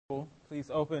Please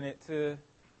open it to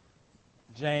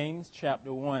James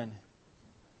chapter 1.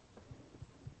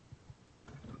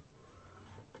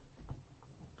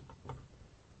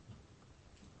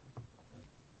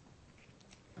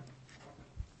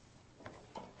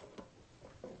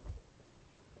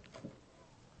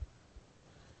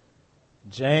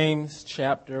 James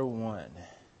chapter 1.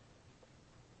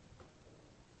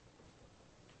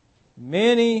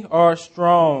 Many are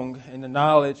strong in the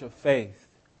knowledge of faith,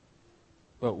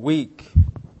 but weak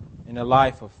in the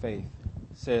life of faith,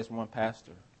 says one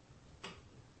pastor.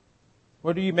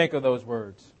 What do you make of those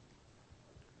words?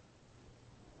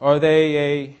 Are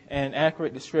they an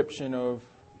accurate description of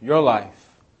your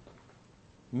life?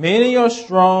 Many are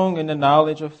strong in the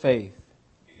knowledge of faith,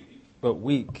 but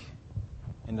weak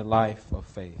in the life of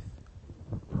faith.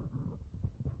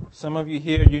 Some of you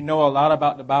here, you know a lot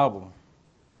about the Bible.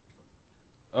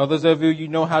 Others of you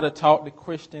know how to talk the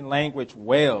Christian language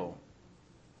well.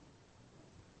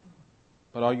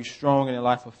 But are you strong in the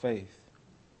life of faith?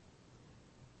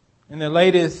 In the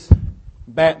latest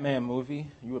Batman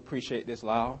movie, you appreciate this,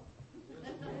 Lyle,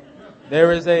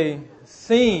 there is a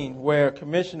scene where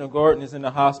Commissioner Gordon is in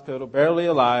the hospital, barely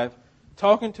alive,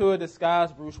 talking to a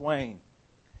disguised Bruce Wayne.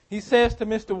 He says to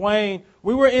Mr. Wayne,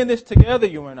 "We were in this together,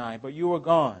 you and I, but you were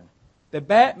gone. The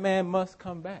Batman must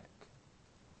come back.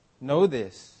 Know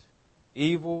this,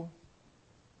 evil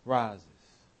rises."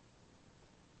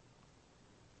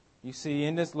 You see,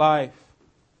 in this life,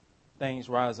 things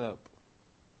rise up.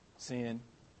 Sin,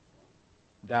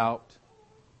 doubt,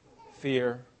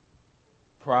 fear,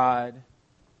 pride,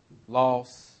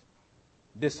 loss,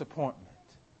 disappointment.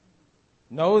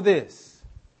 Know this,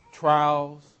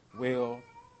 trials will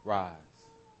rise.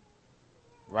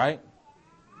 Right?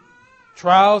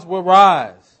 Trials will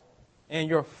rise, and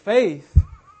your faith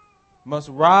must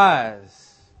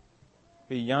rise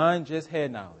beyond just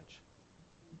head knowledge,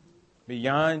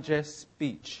 beyond just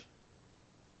speech.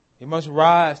 It must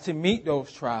rise to meet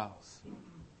those trials.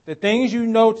 The things you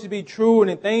know to be true and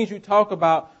the things you talk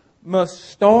about must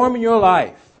storm your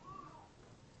life,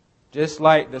 just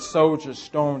like the soldiers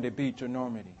stormed the beach of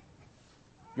Normandy.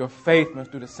 Your faith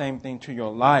must do the same thing to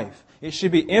your life. It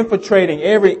should be infiltrating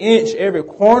every inch, every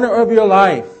corner of your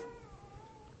life.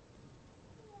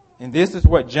 And this is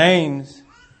what James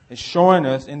is showing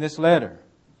us in this letter.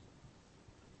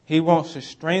 He wants to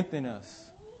strengthen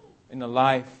us in the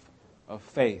life of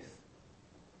faith.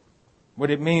 What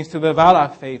it means to live out our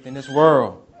faith in this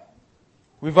world.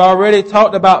 We've already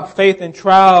talked about faith in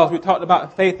trials. We talked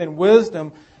about faith in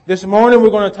wisdom. This morning we're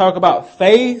going to talk about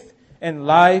faith in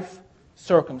life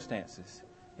circumstances.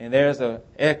 And there's an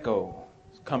echo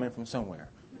coming from somewhere.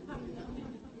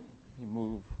 You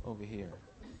move over here.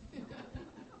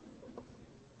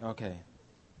 Okay.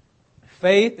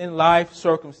 Faith in life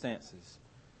circumstances.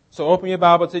 So open your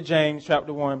Bible to James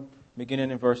chapter 1,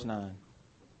 beginning in verse 9.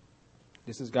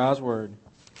 This is God's word,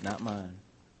 not mine.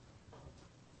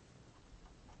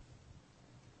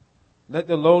 Let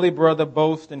the lowly brother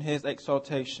boast in his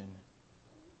exaltation,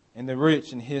 and the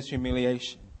rich in his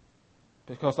humiliation.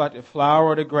 Because like the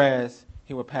flower of the grass,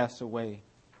 he will pass away.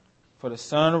 For the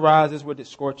sun rises with its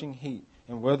scorching heat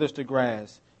and withers the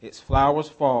grass. Its flowers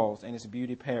falls and its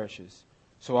beauty perishes.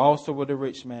 So also will the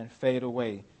rich man fade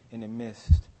away in the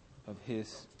midst of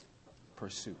his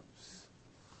pursuits.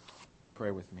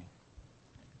 Pray with me.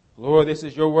 Lord, this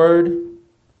is your word,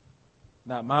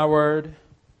 not my word.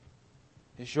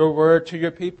 It's your word to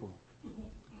your people.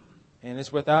 And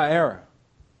it's without error.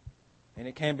 And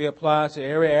it can be applied to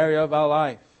every area of our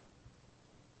life.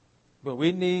 But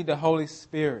we need the Holy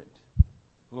Spirit,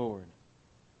 Lord.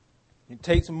 It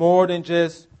takes more than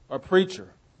just a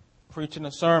preacher preaching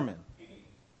a sermon.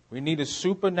 We need a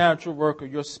supernatural work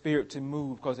of your Spirit to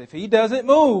move. Because if He doesn't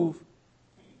move,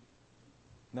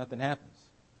 nothing happens.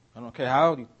 I don't care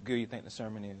how good you think the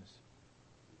sermon is.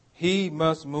 He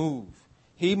must move.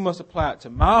 He must apply it to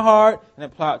my heart and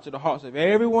apply it to the hearts of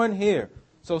everyone here.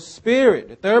 So Spirit,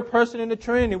 the third person in the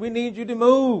Trinity, we need you to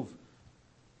move,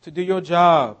 to do your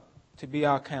job, to be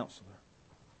our counselor.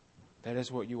 That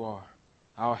is what you are,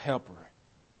 our helper.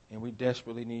 And we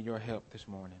desperately need your help this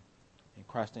morning. In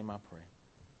Christ's name I pray.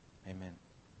 Amen.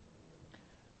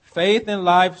 Faith in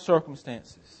life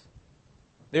circumstances.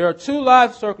 There are two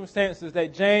life circumstances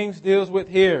that James deals with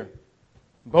here.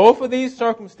 Both of these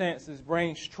circumstances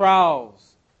bring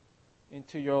trials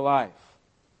into your life.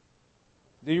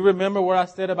 Do you remember what I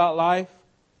said about life?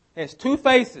 It has two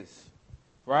faces,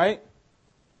 right?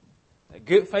 A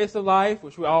good face of life,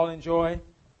 which we all enjoy.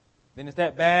 Then it's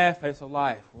that bad face of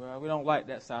life. Well, we don't like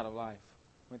that side of life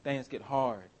when things get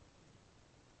hard.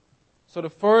 So the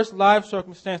first life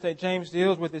circumstance that James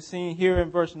deals with is seen here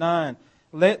in verse 9.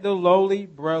 let the lowly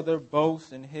brother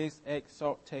boast in his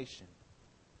exaltation.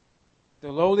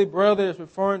 The lowly brother is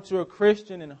referring to a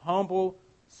Christian in humble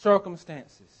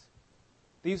circumstances.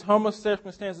 These humble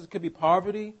circumstances could be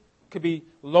poverty, could be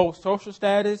low social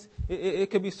status. It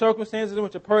could be circumstances in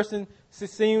which a person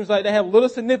seems like they have little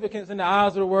significance in the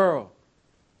eyes of the world.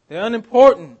 They're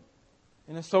unimportant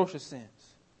in a social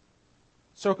sense.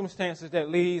 Circumstances that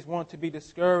leads one to be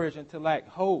discouraged and to lack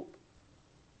hope.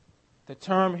 The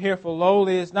term here for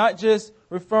lowly is not just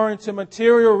referring to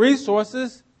material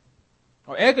resources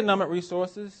or economic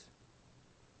resources,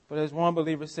 but as one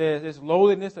believer says, it's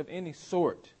lowliness of any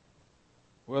sort,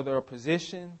 whether a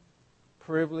position,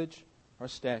 privilege, or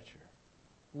stature.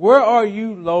 Where are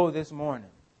you low this morning?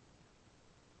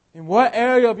 In what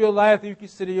area of your life do you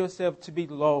consider yourself to be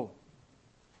low,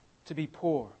 to be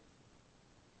poor?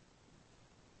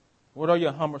 What are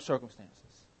your humble circumstances?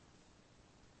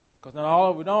 Because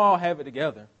we don't all have it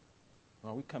together.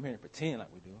 Well, we come here and pretend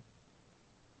like we do.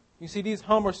 You see, these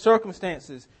humble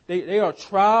circumstances, they are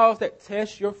trials that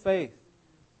test your faith.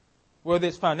 Whether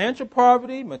it's financial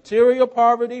poverty, material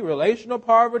poverty, relational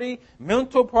poverty,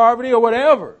 mental poverty, or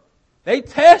whatever. They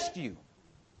test you.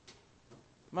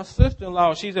 My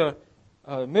sister-in-law, she's a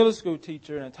middle school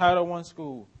teacher in a Title I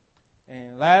school.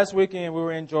 And last weekend we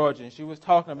were in Georgia, and she was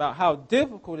talking about how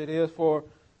difficult it is for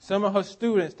some of her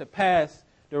students to pass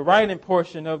the writing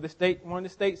portion of one of the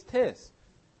state's tests.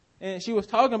 And she was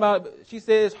talking about, she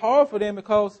said it's hard for them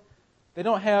because they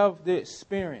don't have the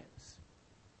experience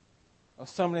of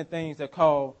some of the things they're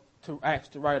called to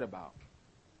ask to write about.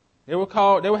 They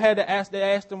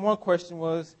asked them one question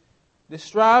was,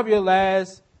 describe your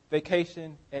last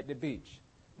vacation at the beach.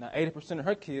 Now, 80% of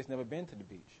her kids never been to the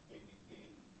beach.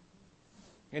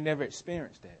 They never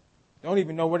experienced that. They don't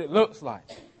even know what it looks like.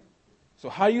 So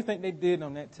how do you think they did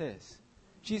on that test?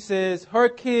 She says her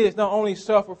kids not only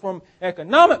suffer from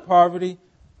economic poverty,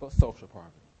 but social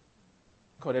poverty.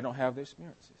 Because they don't have the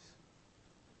experiences.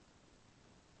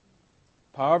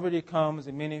 Poverty comes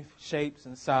in many shapes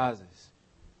and sizes.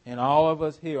 And all of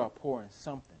us here are poor in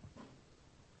something.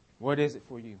 What is it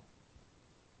for you?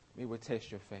 It will test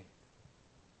your faith.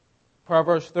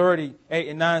 Proverbs 30:8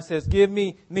 and 9 says, give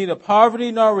me neither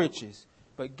poverty nor riches,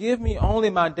 but give me only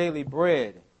my daily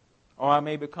bread, or I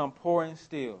may become poor and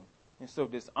steal, and so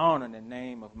dishonor the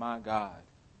name of my God.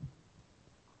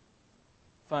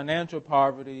 Financial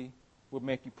poverty will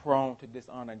make you prone to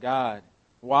dishonor God.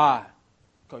 Why?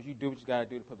 Because you do what you got to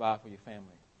do to provide for your family,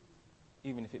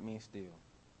 even if it means steal.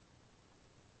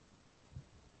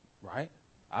 Right?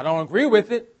 I don't agree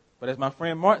with it, but as my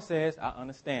friend Mark says, I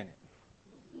understand it.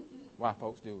 Why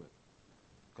folks do it.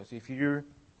 Because if you're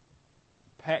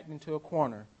packed into a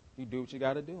corner, you do what you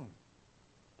got to do.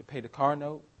 To pay the car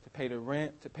note, to pay the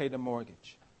rent, to pay the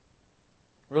mortgage.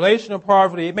 Relational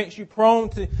poverty, it makes you prone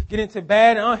to get into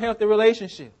bad and unhealthy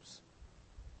relationships.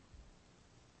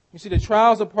 You see, the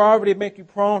trials of poverty make you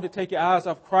prone to take your eyes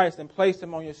off Christ and place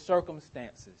them on your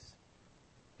circumstances.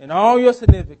 And all your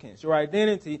significance, your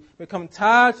identity, become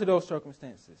tied to those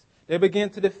circumstances. They begin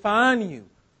to define you.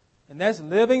 And that's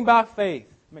living by faith.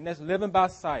 That's living by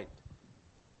sight,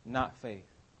 not faith.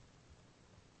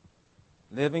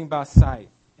 Living by sight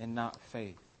and not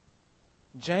faith.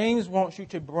 James wants you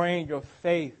to bring your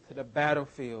faith to the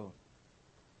battlefield.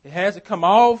 It has to come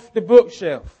off the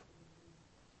bookshelf.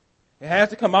 It has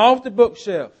to come off the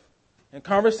bookshelf and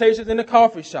conversations in the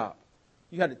coffee shop.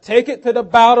 You have to take it to the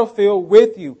battlefield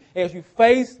with you as you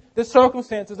face the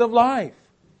circumstances of life.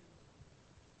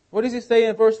 What does he say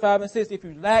in verse 5 and 6? If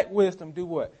you lack wisdom, do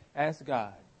what? Ask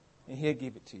God, and He'll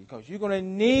give it to you. Because you're going to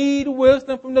need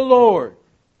wisdom from the Lord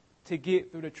to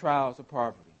get through the trials of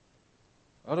poverty.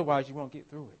 Otherwise, you won't get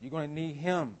through it. You're going to need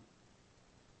Him.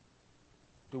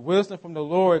 The wisdom from the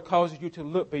Lord causes you to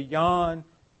look beyond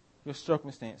your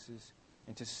circumstances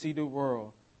and to see the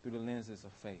world through the lenses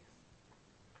of faith.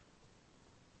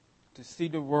 To see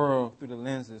the world through the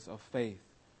lenses of faith.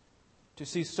 To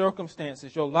see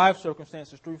circumstances, your life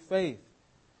circumstances, through faith.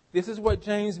 This is what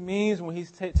James means when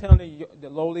he's telling the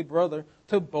lowly brother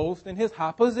to boast in his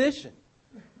high position.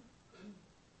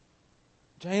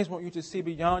 James wants you to see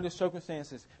beyond your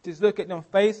circumstances. Just look at them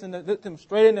look them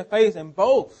straight in the face and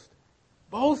boast.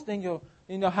 Boast in your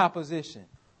high position.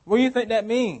 What do you think that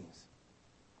means?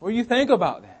 What do you think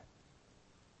about that?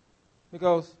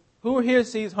 Because who here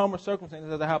sees humble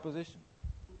circumstances as a high position?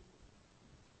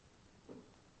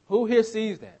 Who here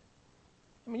sees that?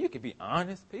 I mean, you can be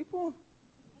honest, people.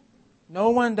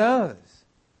 No one does.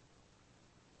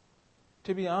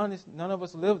 To be honest, none of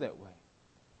us live that way.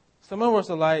 Some of us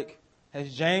are like,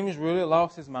 has James really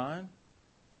lost his mind?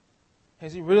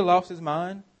 Has he really lost his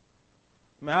mind?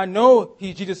 Man, I know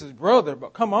he's Jesus' brother,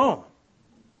 but come on.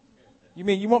 You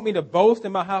mean you want me to boast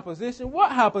in my high position?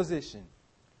 What high position?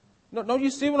 No, don't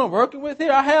you see what I'm working with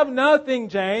here? I have nothing,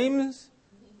 James.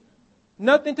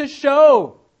 Nothing to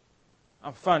show.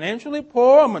 I'm financially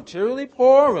poor, I'm materially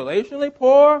poor, relationally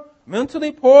poor,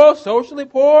 mentally poor, socially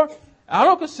poor. I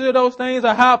don't consider those things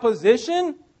a high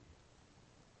position.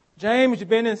 James, you've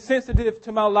been insensitive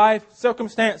to my life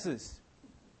circumstances.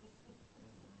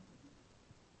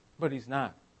 But he's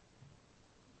not.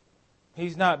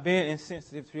 He's not being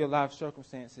insensitive to your life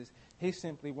circumstances. He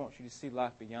simply wants you to see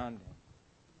life beyond them.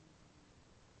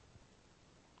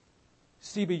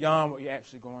 See beyond what you're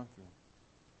actually going through.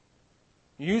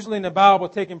 Usually in the Bible,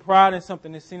 taking pride in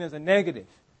something is seen as a negative,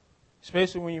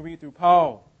 especially when you read through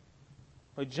Paul.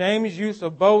 But James' use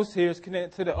of boast here is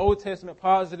connected to the Old Testament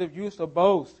positive use of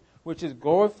boast, which is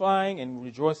glorifying and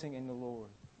rejoicing in the Lord.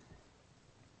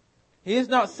 He is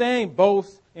not saying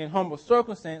boast in humble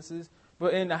circumstances,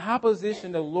 but in the high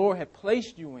position the Lord had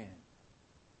placed you in.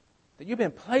 That you've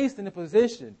been placed in a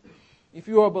position, if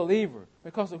you are a believer,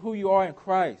 because of who you are in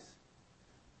Christ.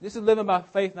 This is living by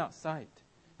faith, not sight.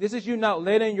 This is you not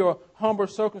letting your humble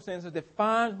circumstances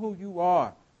define who you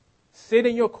are. Sit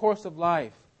in your course of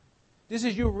life. This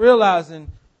is you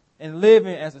realizing and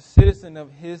living as a citizen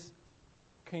of His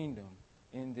kingdom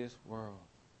in this world.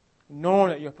 Knowing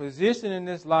that your position in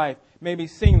this life may be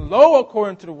seen low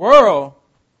according to the world,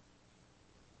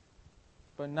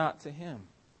 but not to Him.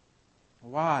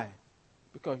 Why?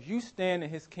 Because you stand in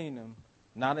His kingdom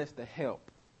not as the help,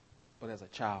 but as a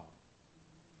child.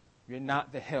 You're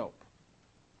not the help.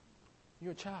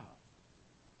 You're a child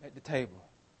at the table.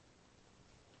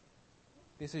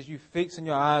 This is you fixing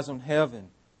your eyes on heaven,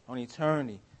 on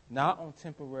eternity, not on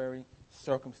temporary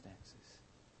circumstances.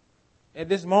 At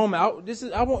this moment,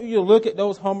 I want you to look at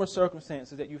those humble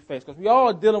circumstances that you face, because we all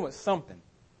are dealing with something.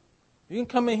 You can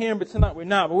come in here and pretend like we're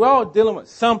not, but we're all dealing with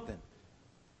something.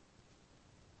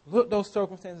 Look those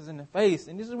circumstances in the face,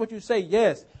 and this is what you say: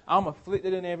 yes, I'm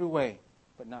afflicted in every way,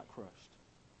 but not crushed.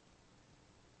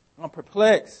 I'm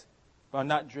perplexed, but I'm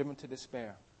not driven to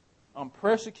despair. I'm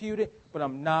persecuted, but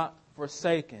I'm not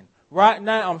forsaken. Right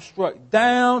now, I'm struck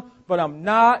down, but I'm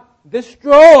not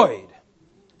destroyed.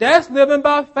 That's living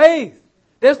by faith.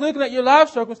 That's looking at your life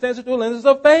circumstances through lenses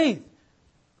of faith.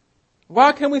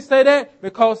 Why can we say that?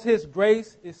 Because His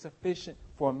grace is sufficient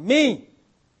for me.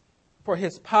 For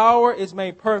His power is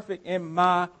made perfect in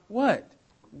my what?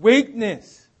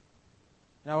 Weakness.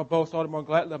 And I will boast all the more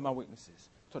gladly of my weaknesses,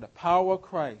 so the power of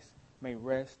Christ may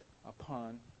rest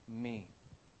upon me.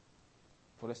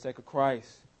 For the sake of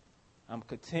Christ, I'm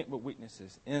content with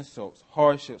weaknesses, insults,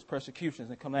 hardships,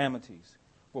 persecutions, and calamities.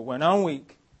 But when I'm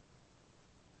weak,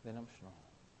 then I'm strong.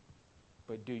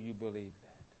 But do you believe that?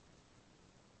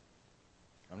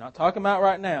 I'm not talking about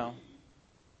right now,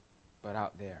 but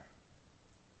out there.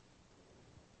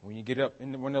 When you get up,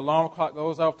 when the alarm clock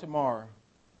goes off tomorrow,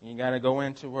 and you got to go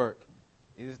into work,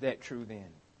 is that true then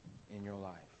in your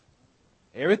life?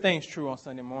 Everything's true on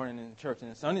Sunday morning in church and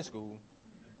in Sunday school.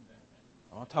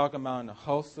 I'm talking about in the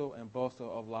hustle and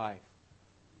bustle of life.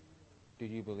 Do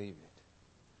you believe it?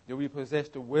 Do we possess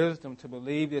the wisdom to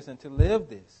believe this and to live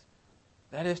this?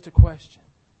 That is the question.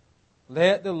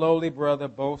 Let the lowly brother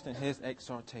boast in his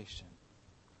exhortation.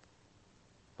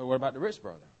 But what about the rich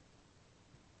brother?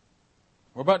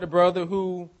 What about the brother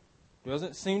who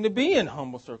doesn't seem to be in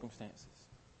humble circumstances?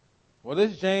 What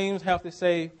does James have to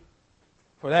say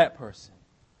for that person?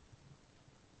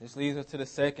 This leads us to the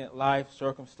second life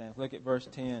circumstance. Look at verse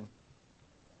 10.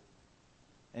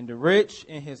 And the rich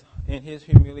in his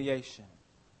humiliation.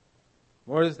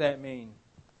 What does that mean?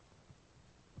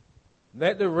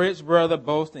 Let the rich brother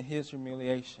boast in his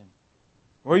humiliation.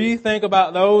 What do you think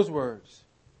about those words?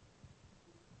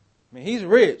 I mean, he's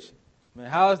rich. I mean,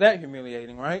 how is that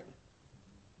humiliating, right?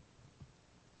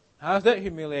 How is that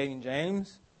humiliating,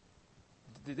 James?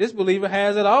 This believer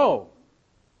has it all.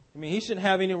 I mean, he shouldn't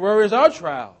have any worries or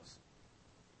trials.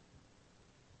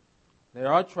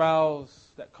 There are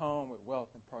trials that come with wealth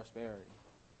and prosperity.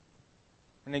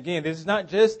 And again, this is not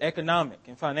just economic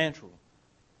and financial.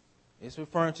 It's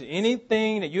referring to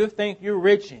anything that you think you're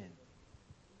rich in.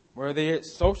 Whether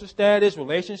it's social status,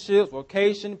 relationships,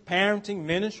 vocation, parenting,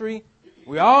 ministry.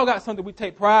 We all got something we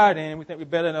take pride in and we think we're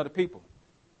better than other people.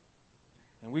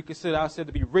 And we consider ourselves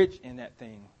to be rich in that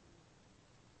thing.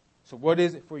 So what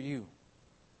is it for you?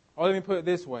 Or let me put it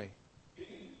this way.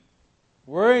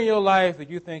 Where in your life that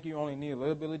you think you only need a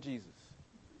little bit of Jesus?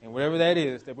 And whatever that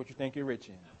is, that's what you think you're rich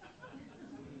in.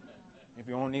 If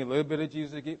you only need a little bit of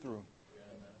Jesus to get through,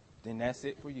 then that's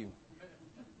it for you.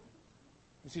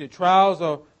 You see, the trials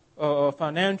of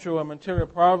financial or material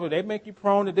poverty, they make you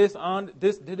prone to disown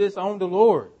the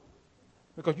Lord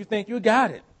because you think you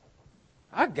got it.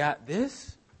 I got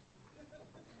this.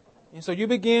 And so you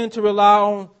begin to rely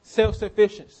on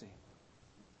self-sufficiency.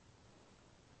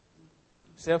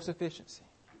 Self-sufficiency.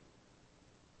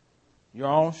 Your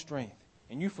own strength.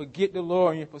 And you forget the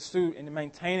Lord in your pursuit and the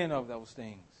maintaining of those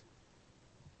things.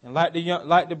 And like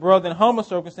the brother in humble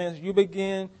circumstances, you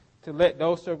begin to let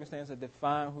those circumstances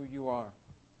define who you are.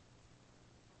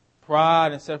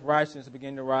 Pride and self-righteousness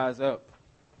begin to rise up.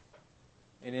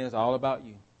 It is all about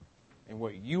you and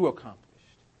what you accomplished.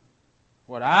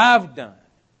 What I've done.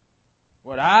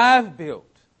 What I've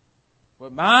built.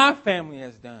 What my family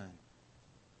has done.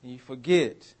 And you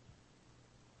forget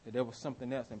that there was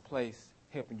something else in place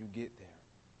helping you get there.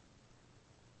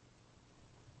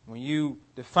 When you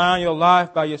define your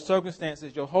life by your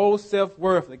circumstances, your whole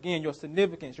self-worth, again, your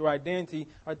significance, your identity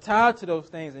are tied to those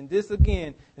things. And this,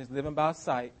 again, is living by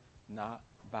sight, not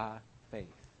by faith.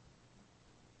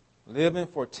 Living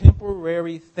for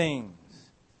temporary things.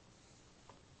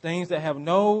 Things that have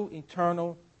no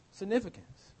eternal significance.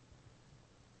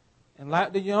 And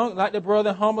like the brother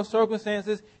in humble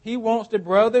circumstances, he wants the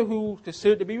brother who's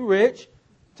considered to be rich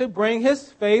to bring his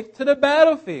faith to the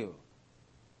battlefield.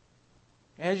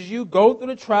 As you go through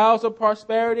the trials of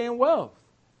prosperity and wealth.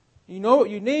 You know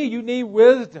what you need? You need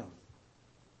wisdom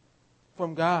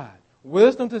from God.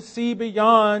 Wisdom to see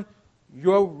beyond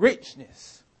your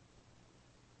richness.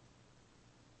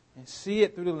 And see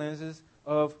it through the lenses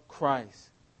of Christ,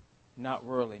 not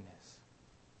worldliness.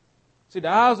 See, the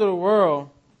eyes of the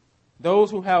world, those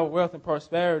who have wealth and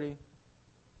prosperity,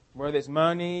 whether it's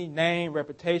money, name,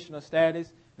 reputation, or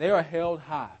status, they are held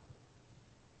high.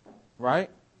 Right?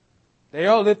 They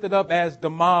are lifted up as the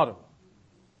model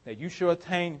that you should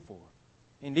attain for.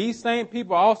 And these same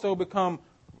people also become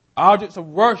objects of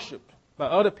worship by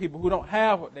other people who don't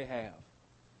have what they have.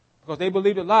 Because they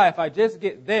believe the lie, if I just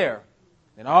get there,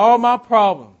 then all my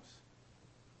problems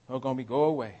are going to go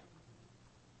away.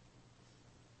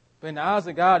 But in the eyes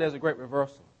of God, there's a great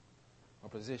reversal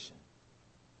of position.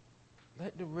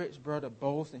 Let the rich brother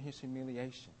boast in his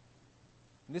humiliation.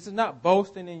 And this is not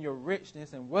boasting in your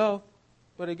richness and wealth,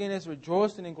 but again, it's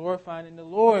rejoicing and glorifying in the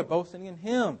Lord, boasting in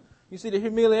Him. You see, the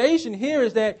humiliation here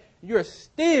is that you're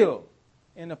still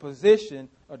in a position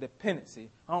of dependency.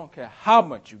 I don't care how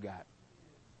much you got.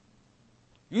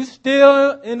 You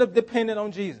still end up dependent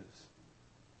on Jesus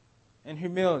in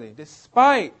humility,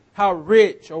 despite how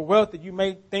rich or wealthy you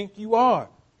may think you are.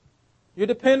 You're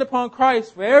dependent upon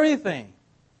Christ for everything.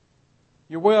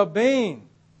 Your well-being,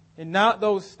 and not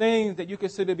those things that you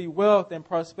consider to be wealth and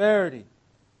prosperity.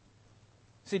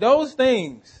 See, those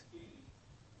things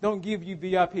don't give you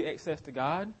VIP access to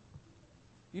God.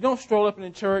 You don't stroll up in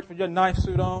the church with your nice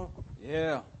suit on.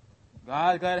 Yeah,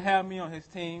 God's got to have me on His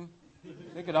team.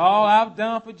 Look at all I've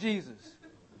done for Jesus.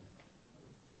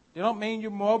 They don't mean you're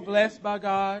more blessed by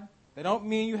God. They don't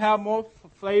mean you have more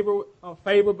favor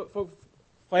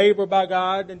by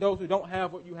God than those who don't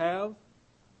have what you have.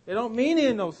 They don't mean any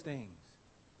of those things.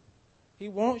 He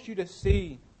wants you to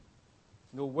see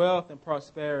your wealth and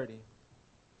prosperity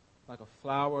like a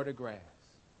flower of the grass.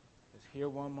 It's here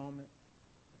one moment,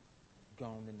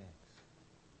 gone the next.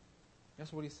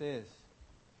 That's what He says.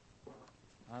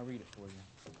 I'll read it for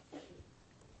you.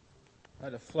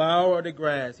 Like the flower of the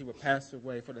grass, he will pass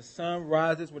away. For the sun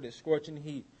rises with its scorching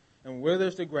heat and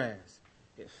withers the grass.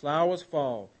 Its flowers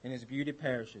fall and its beauty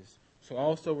perishes. So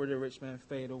also will the rich man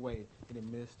fade away in the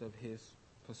midst of his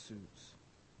pursuits.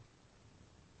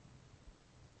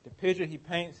 The picture he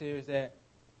paints here is that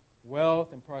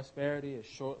wealth and prosperity is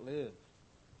short-lived.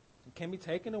 It can be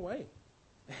taken away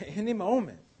at any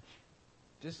moment.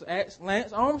 Just ask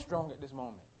Lance Armstrong at this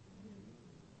moment,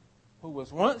 who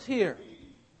was once here,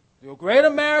 the great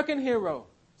American hero,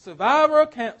 survivor of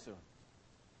cancer,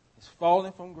 is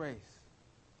falling from grace.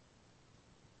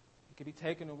 It can be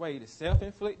taken away, either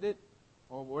self-inflicted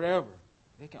or whatever.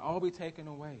 They can all be taken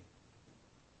away.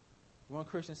 One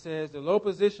Christian says, the low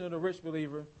position of the rich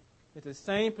believer is the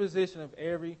same position of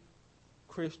every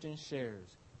Christian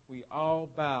shares. We all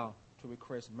bow to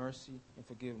request mercy and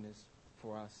forgiveness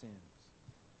for our sins.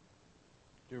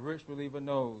 The rich believer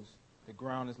knows the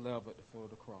ground is level at the foot of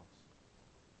the cross.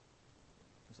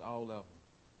 It's all level.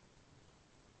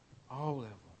 All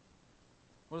level.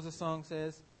 What does the song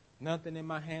says? Nothing in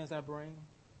my hands I bring,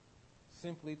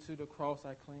 simply to the cross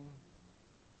I cling.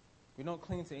 We don't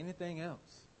cling to anything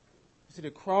else. You see,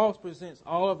 the cross presents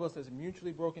all of us as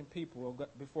mutually broken people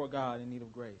before God in need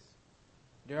of grace.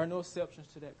 There are no exceptions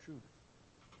to that truth.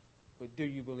 But do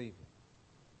you believe it?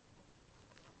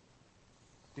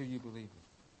 Do you believe it?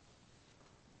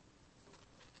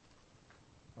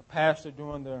 A pastor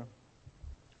during the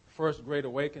First Great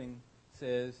Awakening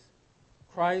says,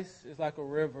 Christ is like a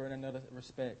river in another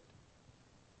respect.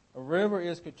 A river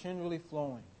is continually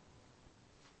flowing.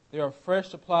 There are fresh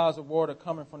supplies of water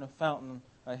coming from the fountain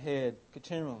ahead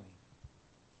continually,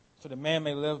 so the man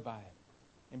may live by it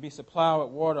and be supplied with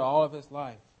water all of his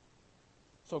life.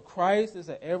 So Christ is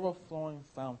an ever-flowing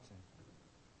fountain.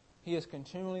 He is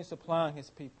continually supplying his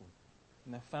people,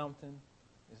 and the fountain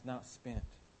is not spent.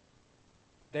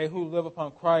 They who live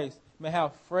upon Christ may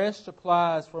have fresh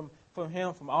supplies from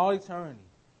him from all eternity.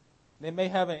 They may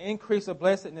have an increase of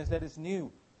blessedness that is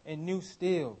new and new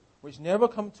still, which never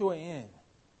come to an end.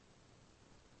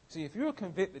 See, if you're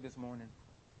convicted this morning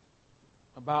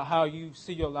about how you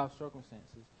see your life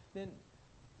circumstances, then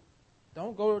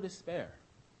don't go to despair.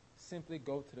 Simply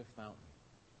go to the fountain.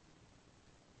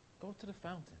 Go to the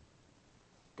fountain.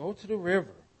 Go to the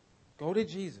river. Go to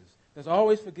Jesus. There's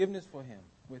always forgiveness for him,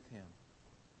 with him.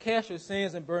 Cast your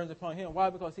sins and burdens upon him. Why?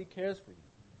 Because he cares for you.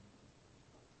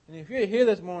 And if you're here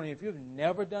this morning, if you've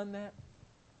never done that,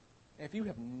 if you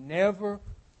have never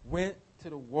went to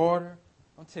the water,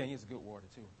 I'm telling you, it's good water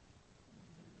too.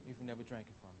 If you've never drank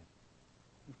it from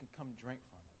it, you can come drink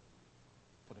from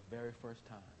it for the very first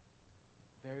time.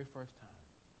 Very first time.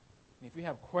 And if you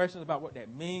have questions about what that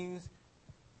means,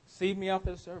 see me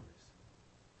after the service.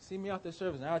 See me after the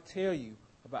service, and I'll tell you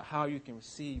about how you can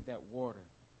receive that water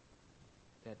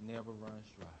that never runs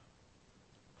dry.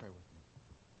 Pray with me.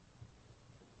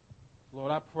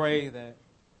 Lord, I pray that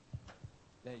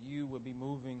you would be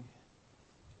moving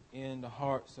in the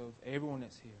hearts of everyone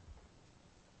that's here,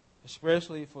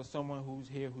 especially for someone who's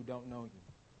here who don't know you,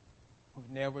 who've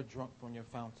never drunk from your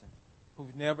fountain,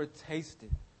 who've never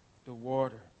tasted the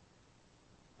water.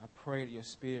 I pray that your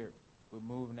Spirit would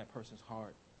move in that person's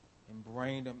heart and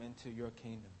bring them into your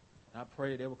kingdom. And I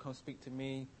pray that they will come speak to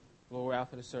me, Lord,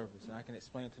 after the service, and I can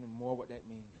explain to them more what that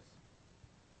means.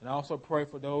 And I also pray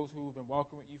for those who have been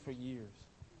walking with you for years,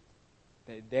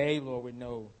 that they, Lord, would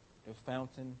know the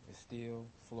fountain is still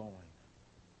flowing.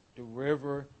 The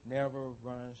river never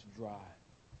runs dry.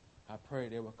 I pray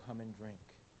they will come and drink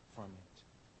from it.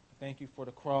 Thank you for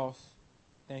the cross.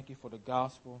 Thank you for the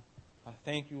gospel. I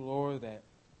thank you, Lord, that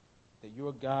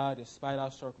you're God despite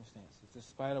our circumstances,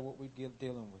 despite of what we're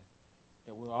dealing with,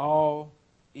 that we're all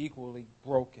equally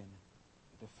broken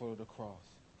at the foot of the cross,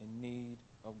 in need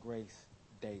of grace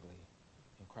daily.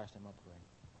 In Christ's name I pray.